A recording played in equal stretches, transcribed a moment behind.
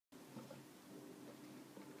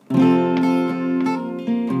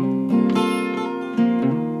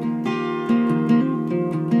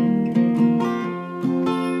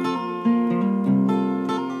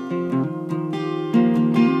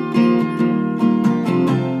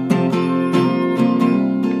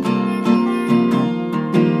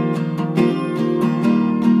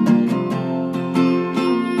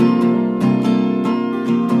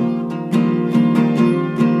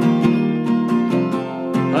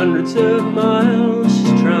Hundreds of miles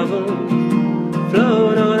she's travelled,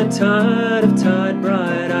 flown on a tide of tide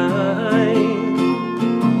bright eyes.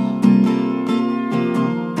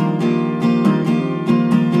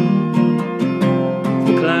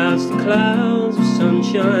 From clouds to clouds of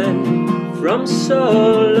sunshine, from so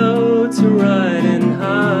low to riding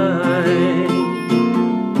high.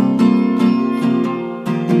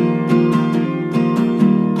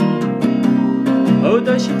 Oh,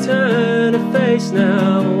 does she turn her face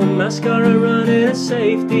now? Mascara running a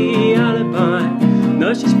safety alibi.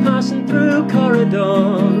 No, she's passing through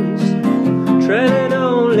corridors, trailing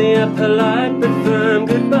only a polite but firm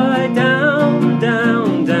goodbye. Down,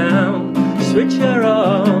 down, down. Switch her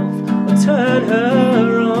off or turn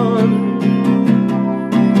her on.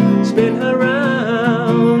 Spin her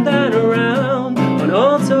round and around on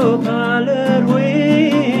autopilot wings.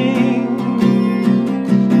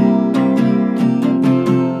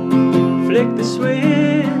 Flick the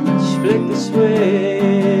switch, flick the switch.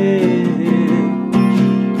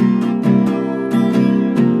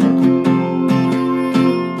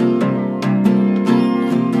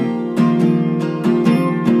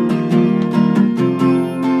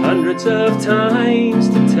 100s of times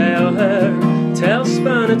to tell her, tail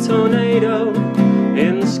spun a tornado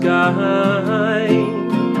in the sky.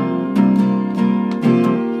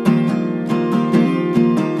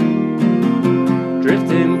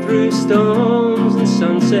 Drifting through storms and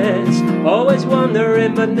sunsets, always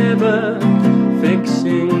wondering but never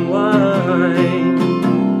fixing why.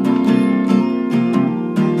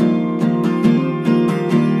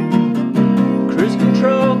 Cruise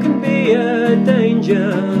control can be a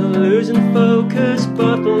danger, losing focus,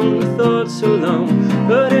 bottling thoughts so long.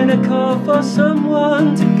 Put in a call for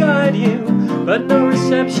someone to guide you, but no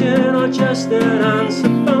reception or just an answer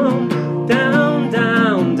phone. Down,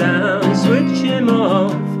 down, down, switch him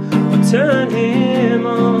off or turn him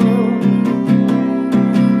on.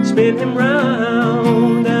 Spin him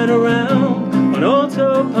round and around on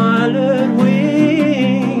autopilot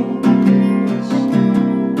wings.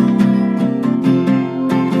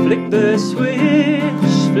 Flick the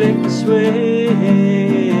switch, flick the switch.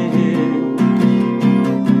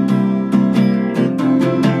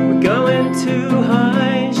 We're going too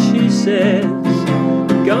high, she says.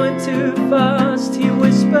 We're going too fast, he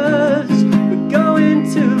whispers. We're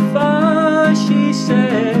going too far, she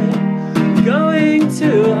said. We're going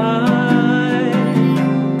too high.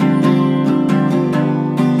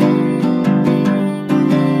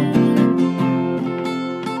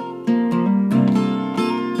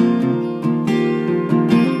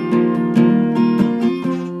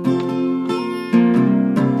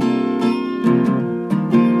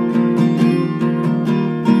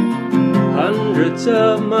 Hundreds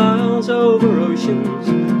of miles over oceans,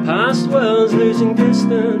 past worlds, losing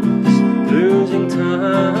distance, losing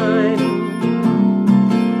time.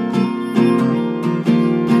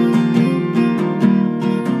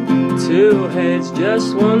 Two heads,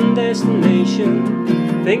 just one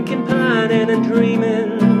destination, thinking, planning and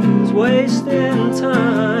dreaming's wasting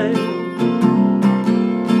time.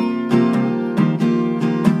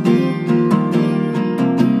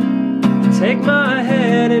 Take my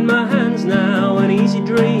head in my hands now, an easy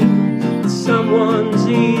dream, someone's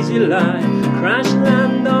easy life. Crash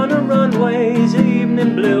land on a runway's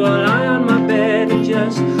evening blue. I'll lie on my bed and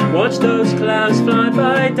just watch those clouds fly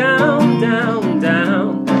by. Down, down,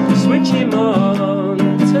 down. Switch him on,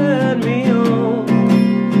 turn me on,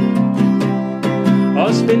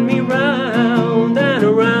 or spin me round and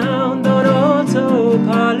around on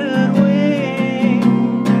autopilot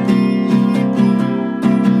wings.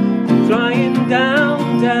 Flying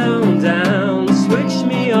down, down, down. Switch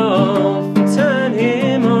me off and turn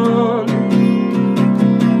him on,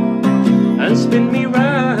 and spin me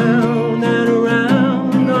round and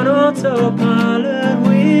around on autopilot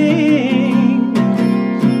wings.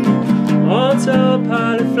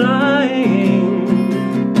 Autopilot flying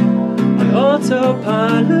on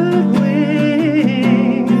autopilot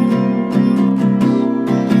wings.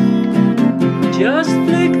 Just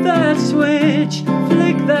flick that switch,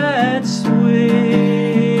 flick that switch.